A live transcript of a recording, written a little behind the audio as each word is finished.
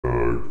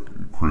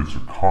creates a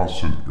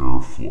constant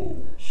airflow,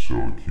 so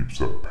it keeps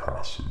that air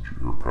passage.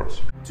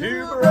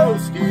 Two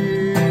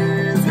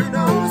broskies, who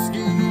knows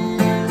skis,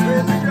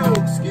 with the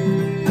joke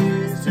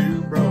skis,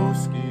 two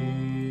broskies.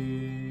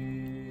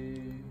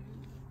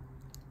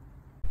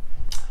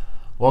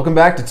 Welcome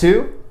back to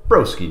Two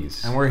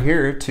Broskies. And we're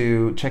here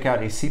to check out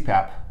a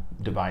CPAP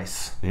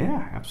device.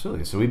 Yeah,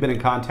 absolutely. So we've been in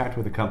contact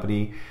with a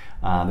company.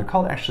 They're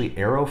called actually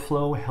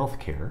Aeroflow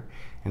Healthcare,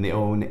 and they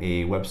own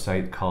a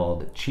website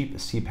called Cheap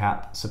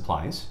CPAP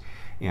Supplies.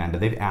 And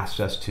they've asked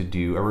us to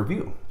do a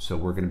review. So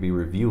we're going to be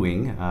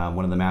reviewing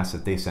one of the masks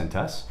that they sent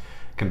us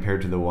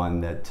compared to the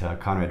one that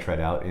Conrad tried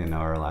out in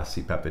our last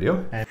CPAP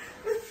video. And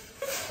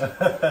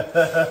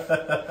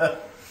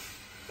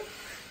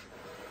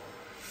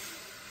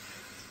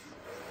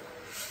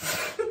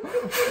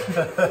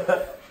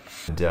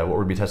what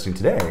we'll be testing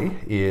today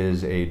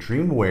is a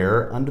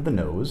DreamWear under the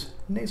nose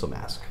nasal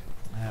mask.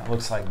 It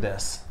looks like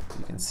this.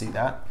 You can see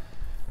that.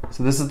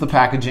 So this is the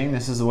packaging.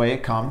 This is the way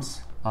it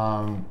comes.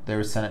 They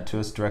were sent it to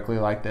us directly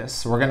like this.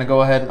 So we're going to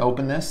go ahead and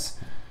open this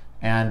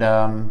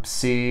and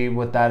see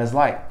what that is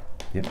like.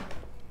 Yep.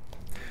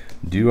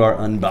 Do our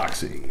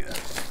unboxing.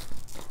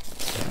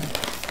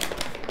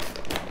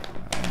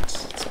 Alright,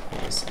 let's pull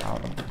this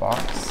out of the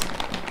box.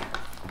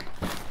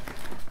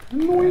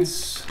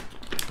 Nice.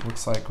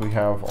 Looks like we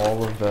have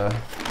all of the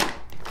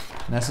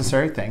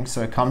necessary things.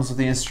 So it comes with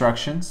the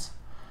instructions.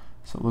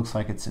 So it looks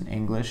like it's in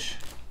English.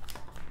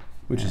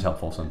 Which is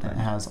helpful sometimes.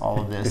 It has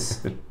all of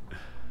this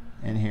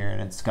in here, and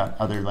it's got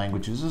other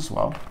languages as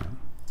well.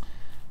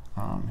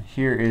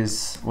 Here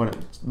is what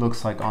it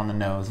looks like on the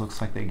nose. Looks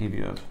like they give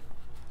you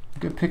a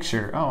good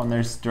picture. Oh, and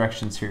there's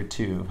directions here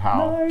too of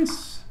how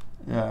nice.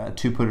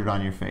 To put it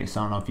on your face.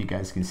 I don't know if you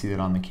guys can see that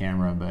on the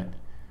camera, but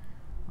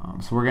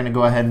so we're going to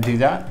go ahead and do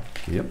that.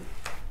 Yep.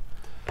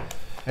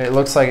 It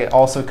looks like it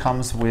also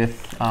comes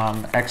with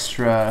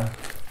extra.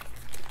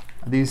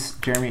 Are these,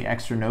 Jeremy,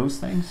 extra nose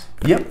things?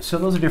 Yep. So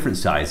those are different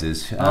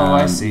sizes. Oh,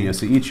 I see. You know,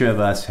 so each of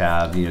us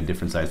have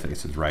different size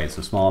faces, right?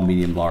 So small,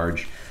 medium,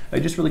 large. I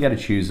just really got to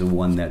choose the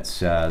one that's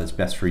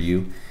best for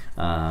you,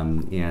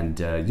 and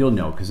you'll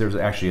know because there's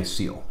actually a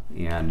seal,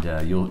 and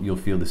you'll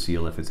feel the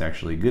seal if it's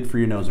actually good for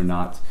your nose or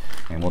not,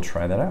 and we'll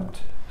try that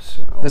out.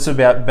 So this would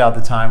be about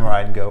the time where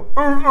I'd go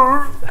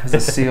as a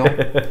seal,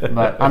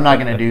 but I'm not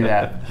going to do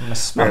that. I'm going to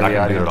spare the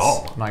audience.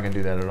 I'm not going to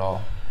do that at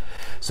all.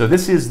 So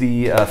this is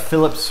the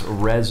Philips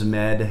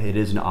ResMed. It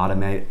is an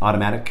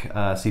automatic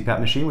CPAP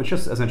machine, which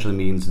just essentially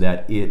means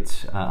that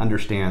it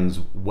understands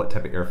what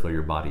type of airflow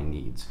your body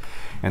needs.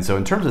 And so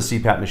in terms of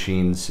CPAP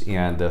machines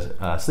and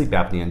sleep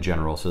apnea in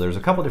general, so there's a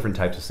couple different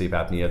types of sleep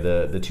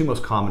apnea. The two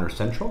most common are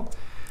central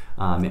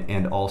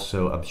and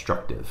also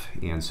obstructive.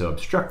 And so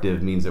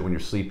obstructive means that when you're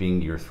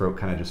sleeping, your throat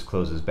kind of just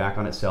closes back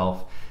on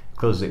itself,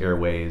 closes the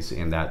airways,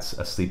 and that's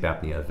a sleep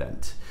apnea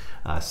event.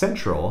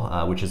 Central,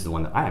 which is the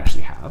one that I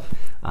actually have,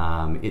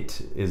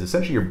 it is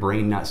essentially your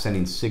brain not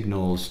sending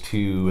signals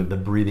to the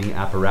breathing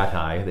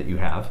apparati that you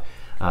have,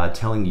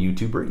 telling you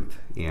to breathe.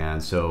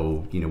 And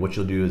so, what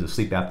you'll do is a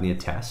sleep apnea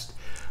test.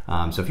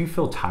 So if you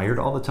feel tired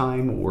all the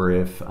time, or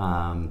if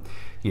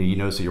you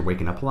notice that you're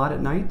waking up a lot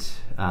at night,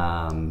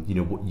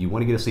 you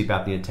want to get a sleep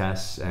apnea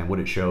test, and what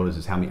it shows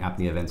is how many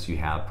apnea events you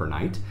have per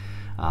night.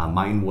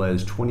 Mine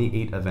was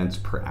 28 events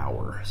per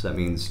hour. So that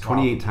means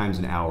 28 times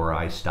an hour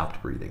I stopped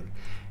breathing.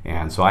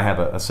 And so I have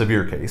a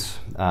severe case,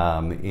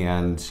 and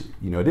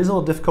it is a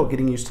little difficult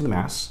getting used to the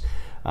mask.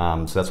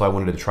 So that's why I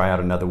wanted to try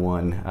out another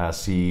one,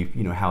 see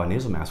how a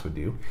nasal mask would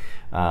do,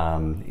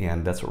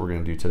 and that's what we're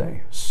going to do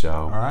today. So,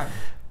 all right.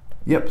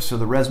 Yep. So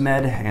the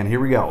ResMed, and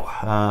here we go.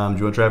 Do you want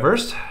to try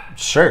first?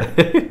 Sure.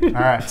 All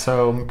right.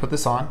 So I'm gonna put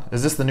this on.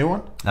 Is this the new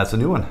one? That's the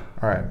new one.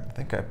 All right. I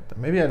think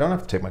maybe I don't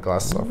have to take my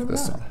glasses off for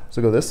this one.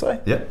 So go this way.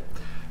 Yep.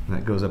 And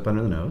that goes up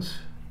under the nose.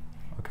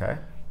 Okay.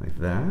 Like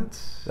that.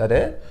 Is that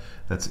it?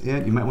 That's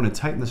it. You might want to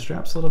tighten the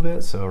straps a little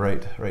bit. So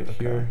right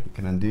here, you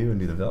can undo and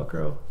do the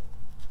Velcro.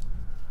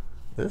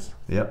 This?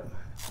 Yep.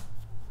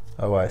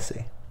 Oh, I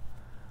see.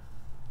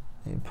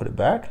 You put it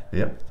back?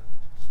 Yep.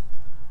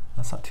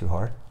 That's not too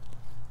hard.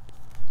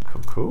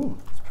 Cool, cool.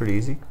 It's pretty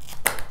easy.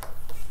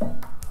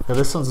 Now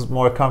this one's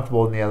more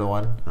comfortable than the other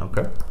one.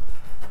 Okay.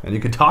 And you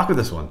can talk with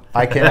this one.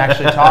 I can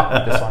actually talk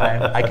with this one.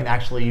 I can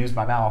actually use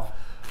my mouth.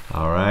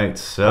 All right,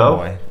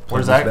 so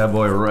where's that bad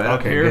boy right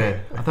up here?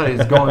 Good. I thought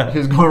he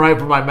was going right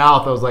for my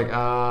mouth. I was like,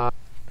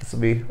 this will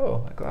be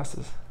my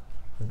glasses.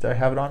 Did I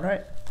have it on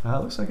right?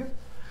 Looks like it.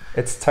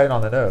 It's tight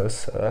on the nose,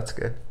 so that's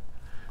good.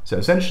 So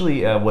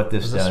essentially, what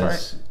this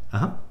does,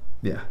 right?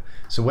 Yeah.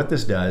 So what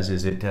this does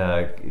is it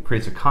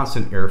creates a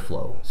constant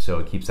airflow, so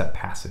it keeps that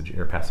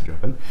air passage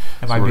open.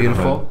 Am I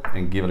beautiful?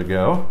 And give it a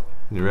go.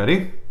 You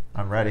ready?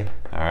 I'm ready.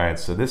 All right.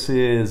 So this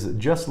is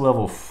just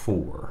level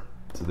 4.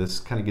 So this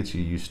kind of gets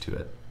you used to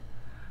it.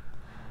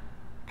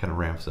 Kind of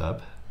ramps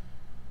up.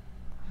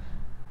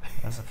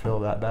 Doesn't feel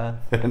that bad.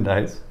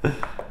 Nice.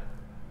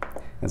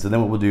 And so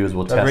then what we'll do is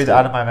we'll test it. Breathe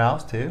out of my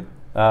mouth too?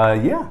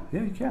 Yeah,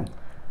 you can.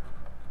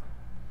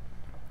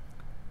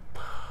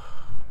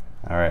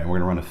 All right, and we're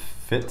gonna run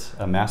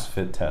a mask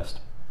fit test.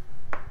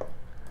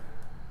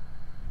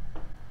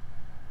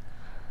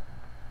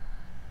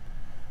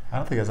 I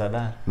don't think it's that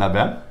bad. Not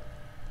bad?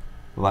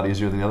 A lot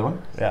easier than the other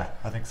one? Yeah,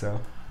 I think so.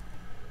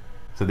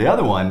 So the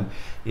other one,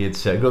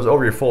 it goes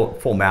over your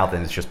full mouth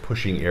and it's just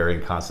pushing air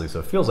in constantly, so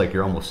it feels like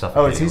you're almost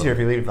suffocating. Oh, it's easier if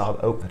you leave the mouth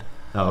open.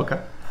 Oh, okay.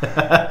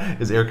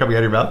 Is air coming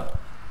out of your mouth?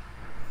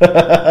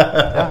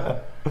 Yeah.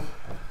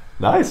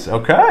 Nice,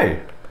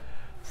 okay.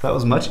 So that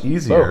was much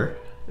easier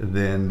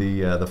than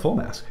the full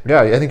mask.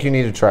 Yeah, I think you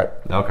need to try it.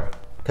 Okay.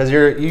 Because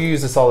you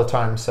use this all the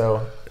time,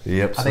 so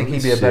Yep. I think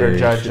he'd be a better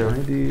judge of.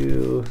 I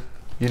do.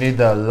 You need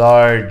the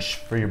large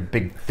for your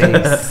big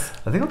face.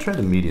 I think I'll try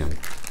the medium.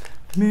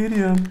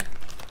 Medium.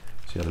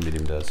 See how the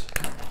medium does.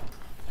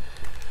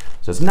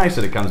 So it's nice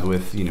that it comes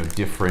with, you know,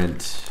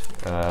 different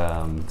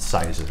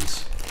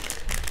sizes,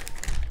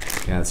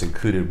 and it's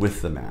included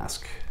with the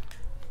mask.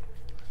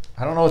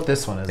 I don't know what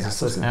this one is. Yeah,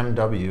 this is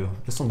MW.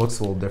 This one looks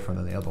a little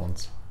different than the other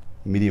ones.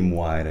 Medium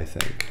wide, I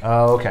think.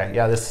 Oh, okay.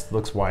 Yeah, this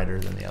looks wider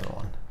than the other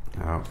one.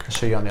 Okay. I'll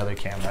show you on the other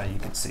camera. You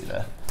can see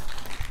the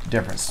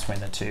difference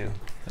between the two.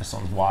 This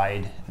one's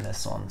wide and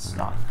this one's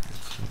not.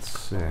 Let's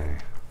see.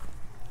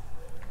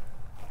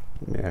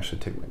 Maybe I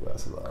should take my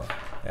glasses off.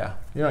 Yeah,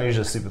 you don't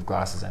usually sleep with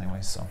glasses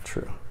anyway, so.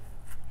 True.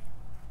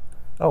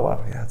 Oh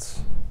wow, yeah,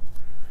 it's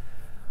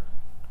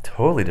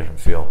totally different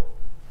feel.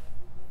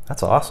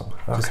 That's awesome.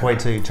 Just wait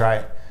till you try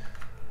it.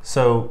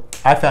 So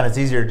I found it's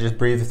easier to just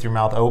breathe with your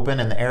mouth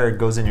open and the air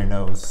goes in your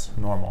nose,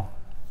 normal.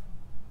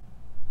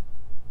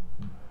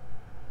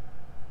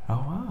 Oh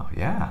wow,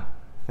 yeah.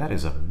 That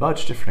is a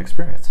much different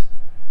experience.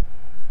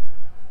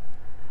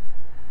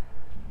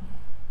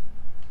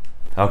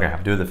 Okay,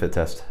 I'm doing the fit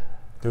test.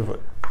 Do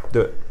it.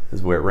 Do it. This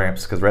is where it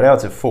ramps, because right now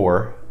it's at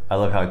 4. I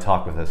love how I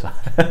talk with this.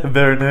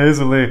 Very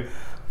nasally.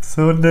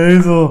 So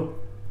nasal.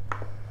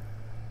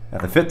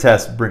 And the fit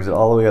test brings it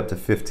all the way up to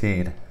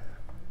 15.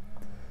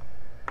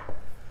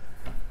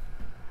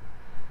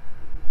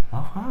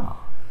 Oh, wow.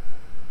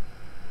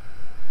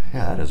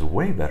 Yeah, that is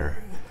way better.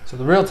 So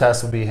the real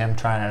test would be him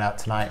trying it out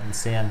tonight and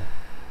seeing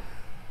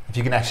if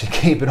you can actually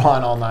keep it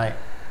on all night.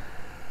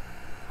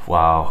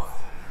 Wow.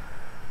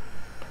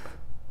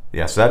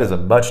 Yeah, so that is a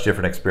much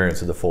different experience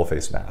than the full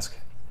face mask.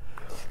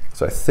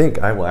 So I think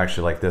I will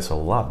actually like this a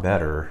lot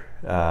better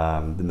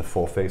than the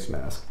full face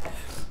mask.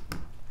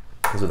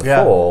 Because with the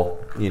full,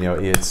 you know,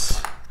 it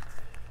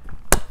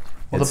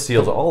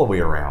seals all the way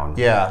around.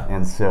 Yeah.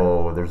 And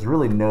so there's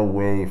really no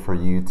way for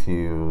you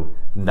to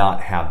not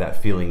have that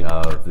feeling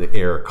of the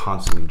air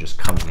constantly just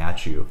coming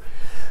at you.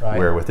 Right.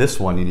 Where with this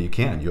one, you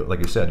can. Like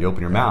you said, you open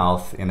your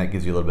mouth and that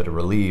gives you a little bit of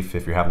relief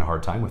if you're having a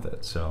hard time with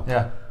it. So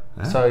yeah.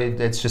 So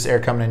it's just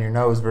air coming in your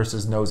nose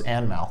versus nose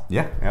and mouth.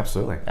 Yeah,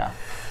 absolutely. Yeah.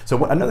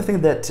 So another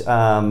thing that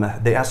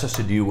they asked us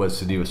to do was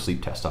to do a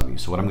sleep test on me.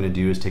 So what I'm going to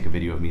do is take a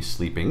video of me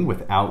sleeping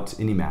without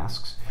any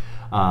masks.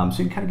 So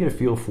you can kind of get a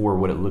feel for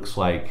what it looks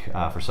like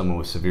for someone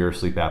with severe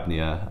sleep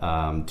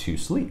apnea to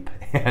sleep.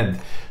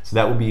 And so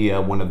that will be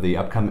one of the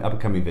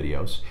upcoming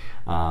videos.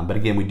 But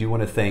again, we do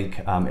want to thank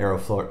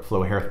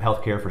Aeroflow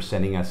Healthcare for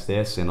sending us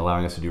this and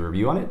allowing us to do a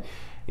review on it.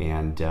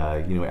 And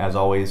you know, as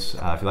always,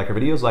 if you like our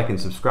videos, like and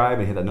subscribe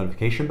and hit that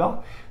notification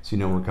bell so you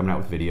know when we're coming out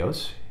with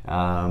videos.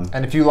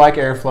 And if you like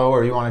Airflow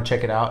or you want to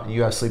check it out,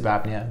 you have sleep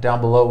apnea, down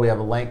below we have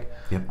a link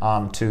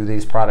to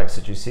these products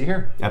that you see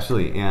here.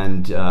 Absolutely.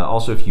 And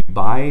also if you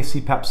buy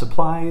CPAP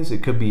supplies,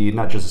 it could be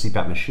not just a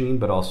CPAP machine,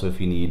 but also if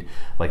you need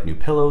like new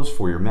pillows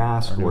for your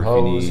mask or if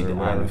you need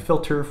a new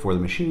filter for the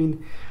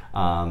machine.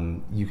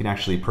 You can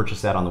actually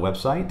purchase that on the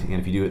website, and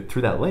if you do it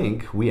through that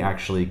link, we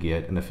actually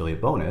get an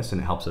affiliate bonus,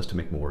 and it helps us to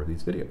make more of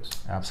these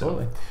videos.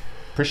 Absolutely.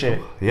 Appreciate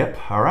it.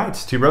 Yep. All right.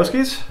 2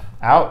 broskies.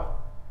 Out.